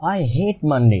I hate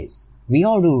Mondays. We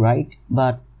all do, right?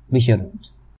 But we shouldn't.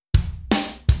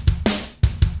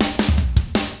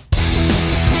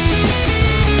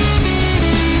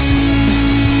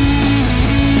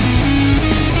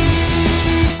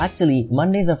 Actually,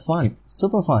 Mondays are fun.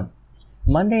 Super fun.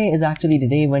 Monday is actually the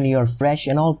day when you're fresh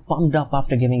and all pumped up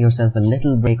after giving yourself a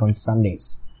little break on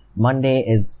Sundays. Monday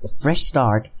is a fresh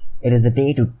start. It is a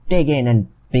day to dig in and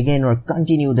begin or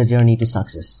continue the journey to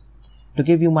success. To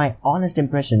give you my honest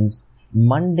impressions,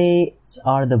 Mondays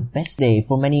are the best day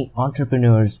for many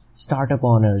entrepreneurs, startup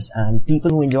owners, and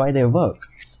people who enjoy their work.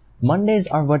 Mondays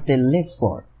are what they live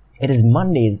for. It is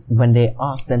Mondays when they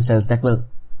ask themselves that, well,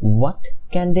 what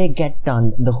can they get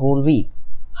done the whole week?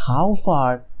 How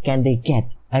far can they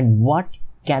get? And what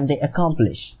can they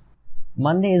accomplish?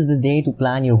 Monday is the day to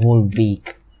plan your whole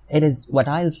week. It is what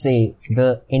I'll say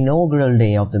the inaugural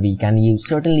day of the week, and you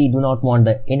certainly do not want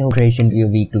the inauguration to your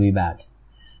week to be bad.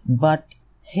 But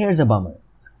here's a bummer.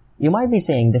 You might be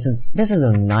saying this is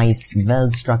a nice,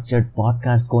 well-structured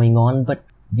podcast going on, but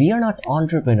we are not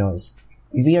entrepreneurs.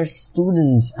 We are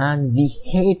students and we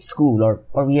hate school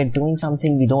or we are doing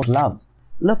something we don't love.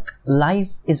 Look,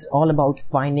 life is all about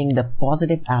finding the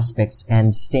positive aspects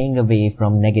and staying away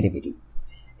from negativity.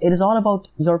 It is all about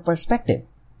your perspective.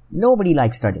 Nobody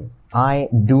likes studying. I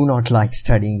do not like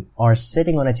studying or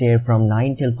sitting on a chair from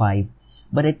 9 till 5,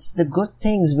 but it's the good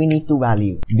things we need to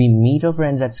value. We meet our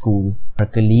friends at school, our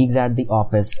colleagues at the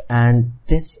office, and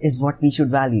this is what we should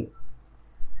value.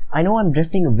 I know I'm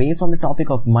drifting away from the topic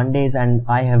of Mondays and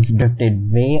I have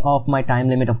drifted way off my time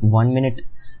limit of 1 minute,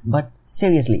 but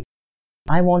seriously,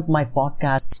 I want my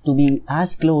podcasts to be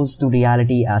as close to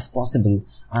reality as possible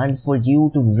and for you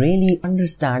to really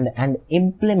understand and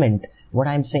implement what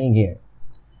I'm saying here.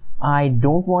 I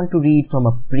don't want to read from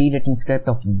a pre-written script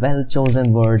of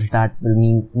well-chosen words that will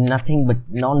mean nothing but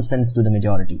nonsense to the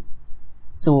majority.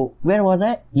 So, where was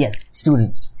I? Yes,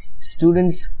 students.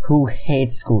 Students who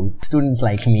hate school. Students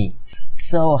like me.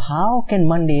 So, how can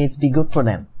Mondays be good for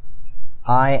them?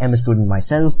 I am a student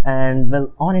myself and,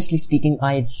 well, honestly speaking,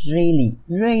 I really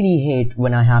hate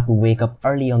when I have to wake up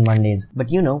early on Mondays.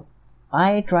 But you know,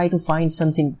 I try to find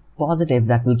something positive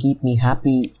that will keep me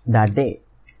happy that day.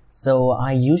 So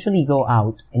I usually go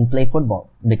out and play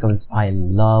football because I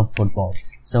love football.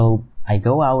 So I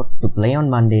go out to play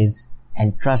on Mondays,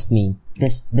 and trust me,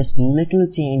 this little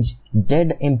change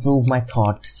did improve my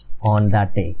thoughts on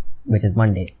that day, which is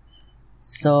Monday.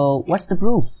 So what's the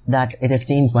proof that it has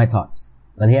changed my thoughts?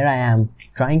 Well, here I am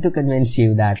trying to convince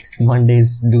you that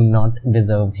Mondays do not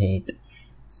deserve hate.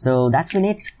 So that's been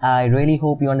it. I really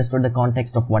hope you understood the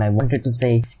context of what I wanted to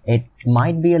say. It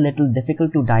might be a little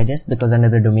difficult to digest because under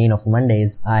the domain of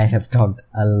Mondays, I have talked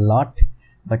a lot.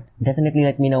 But definitely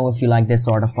let me know if you like this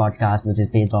sort of podcast, which is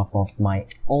based off of my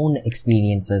own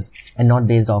experiences and not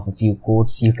based off a few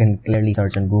quotes you can clearly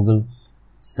search on Google.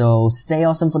 So stay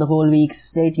awesome for the whole week.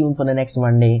 Stay tuned for the next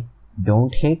Monday.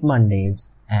 Don't hate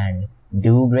Mondays and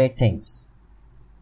do great things.